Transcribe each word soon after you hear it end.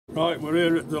Right, we're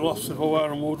here at the Lofts of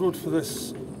O'Hare and Woodward for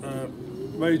this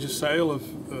major sale of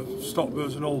stock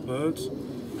birds and old birds.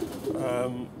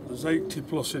 There's 80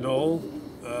 plus in all.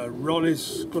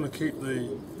 Ronnie's going to keep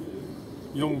the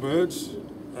young birds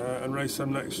and race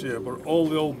them next year, but all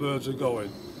the old birds are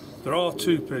going. There are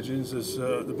two pigeons, there's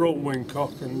the broken wing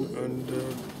cock and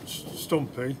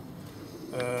Stumpy,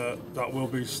 that will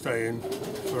be staying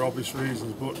for obvious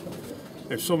reasons, but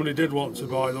if somebody did want to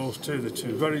buy those two, the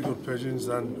two very good pigeons,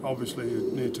 then obviously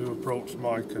you need to approach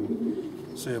Mike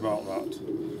and see about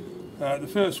that. The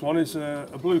first one is a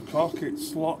blue cock,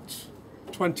 it's lot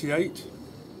 28.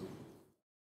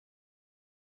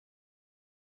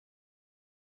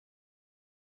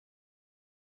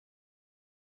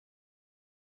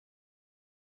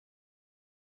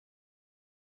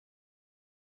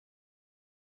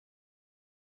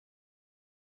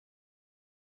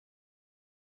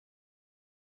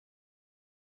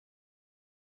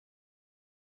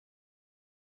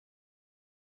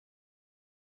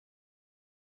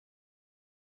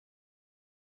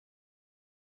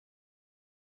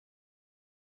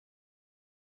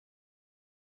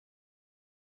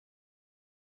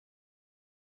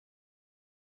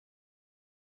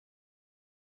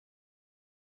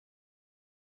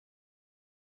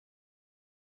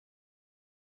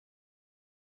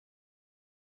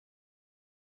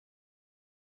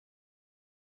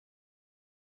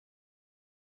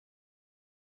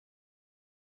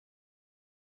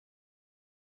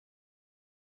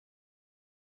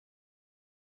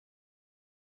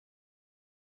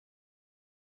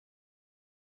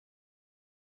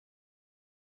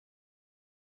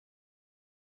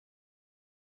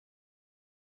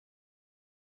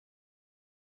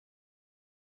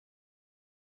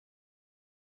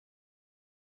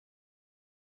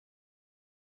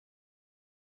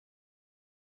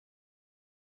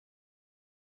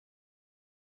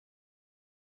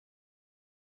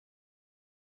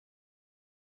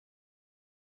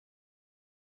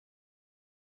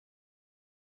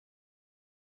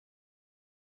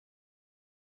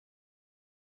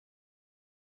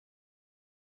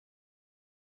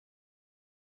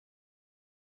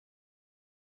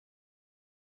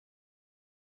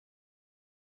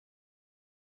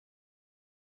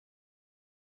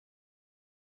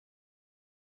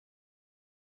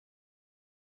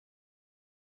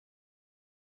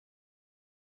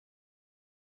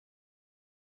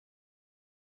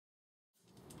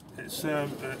 It's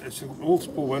a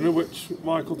multiple winner, which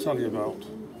Mike will tell you about.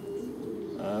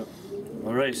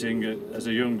 Well, racing as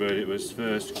a young bird, it was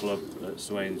first club at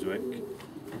Swainswick,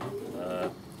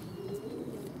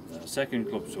 second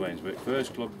club Swainswick,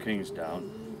 first club Kingsdown,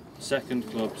 second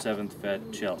club 7th Fed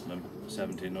Cheltenham,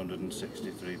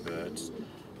 1763 birds,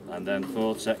 and then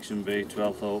 4th Section B,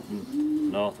 12th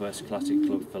Open, Northwest Classic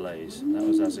Club Fillets. That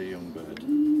was as a young bird.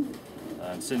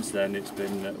 And since then it's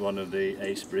been one of the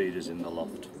ace breeders in the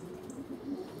loft.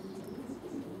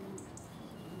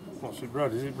 What's it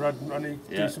bred? Is it bred any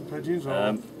decent pigeons?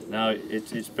 Or? Now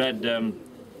it's bred,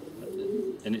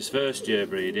 in its first year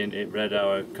breeding, it bred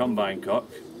our combine cock,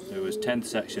 who was 10th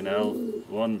Section L,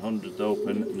 100th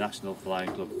Open National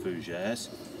Flying Club Fougères.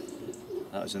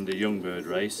 That was in the young bird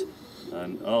race.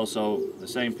 And also the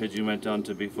same pigeon went on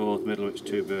to be 4th Middlewich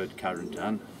 2-bird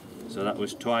Carentan. So that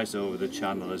was twice over the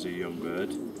channel as a young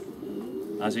bird.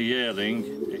 As a yearling,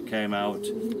 it came out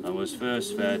and was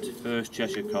first fed, first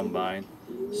Cheshire Combine,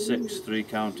 6th Three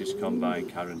Counties Combine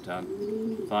Carentan,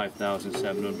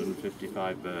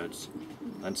 5,755 birds.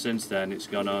 And since then it's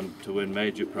gone on to win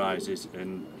major prizes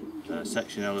in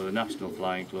Section L of the National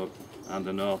Flying Club and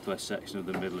the Northwest section of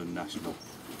the Midland National.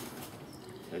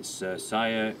 It's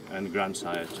sire and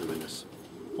grandsire to winners.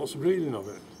 What's the breeding of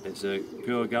it? It's a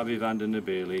pure Gabby van der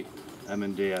Nabili,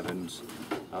 M&D Evans,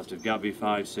 out of Gabby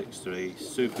 563,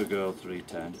 Supergirl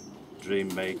 310,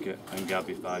 Dreammaker and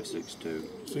Gabby 562.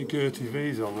 See Gertie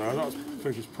V's on there, that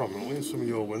figures prominently in some of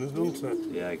your winners,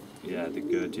 doesn't it? Yeah, the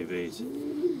Gertie V's.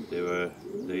 They were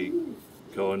the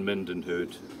Cohen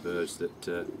Mindenhood birds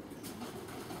that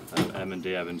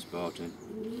M&D Evans bought in.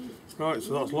 Right,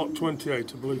 so that's lot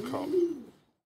 28, a blue cock.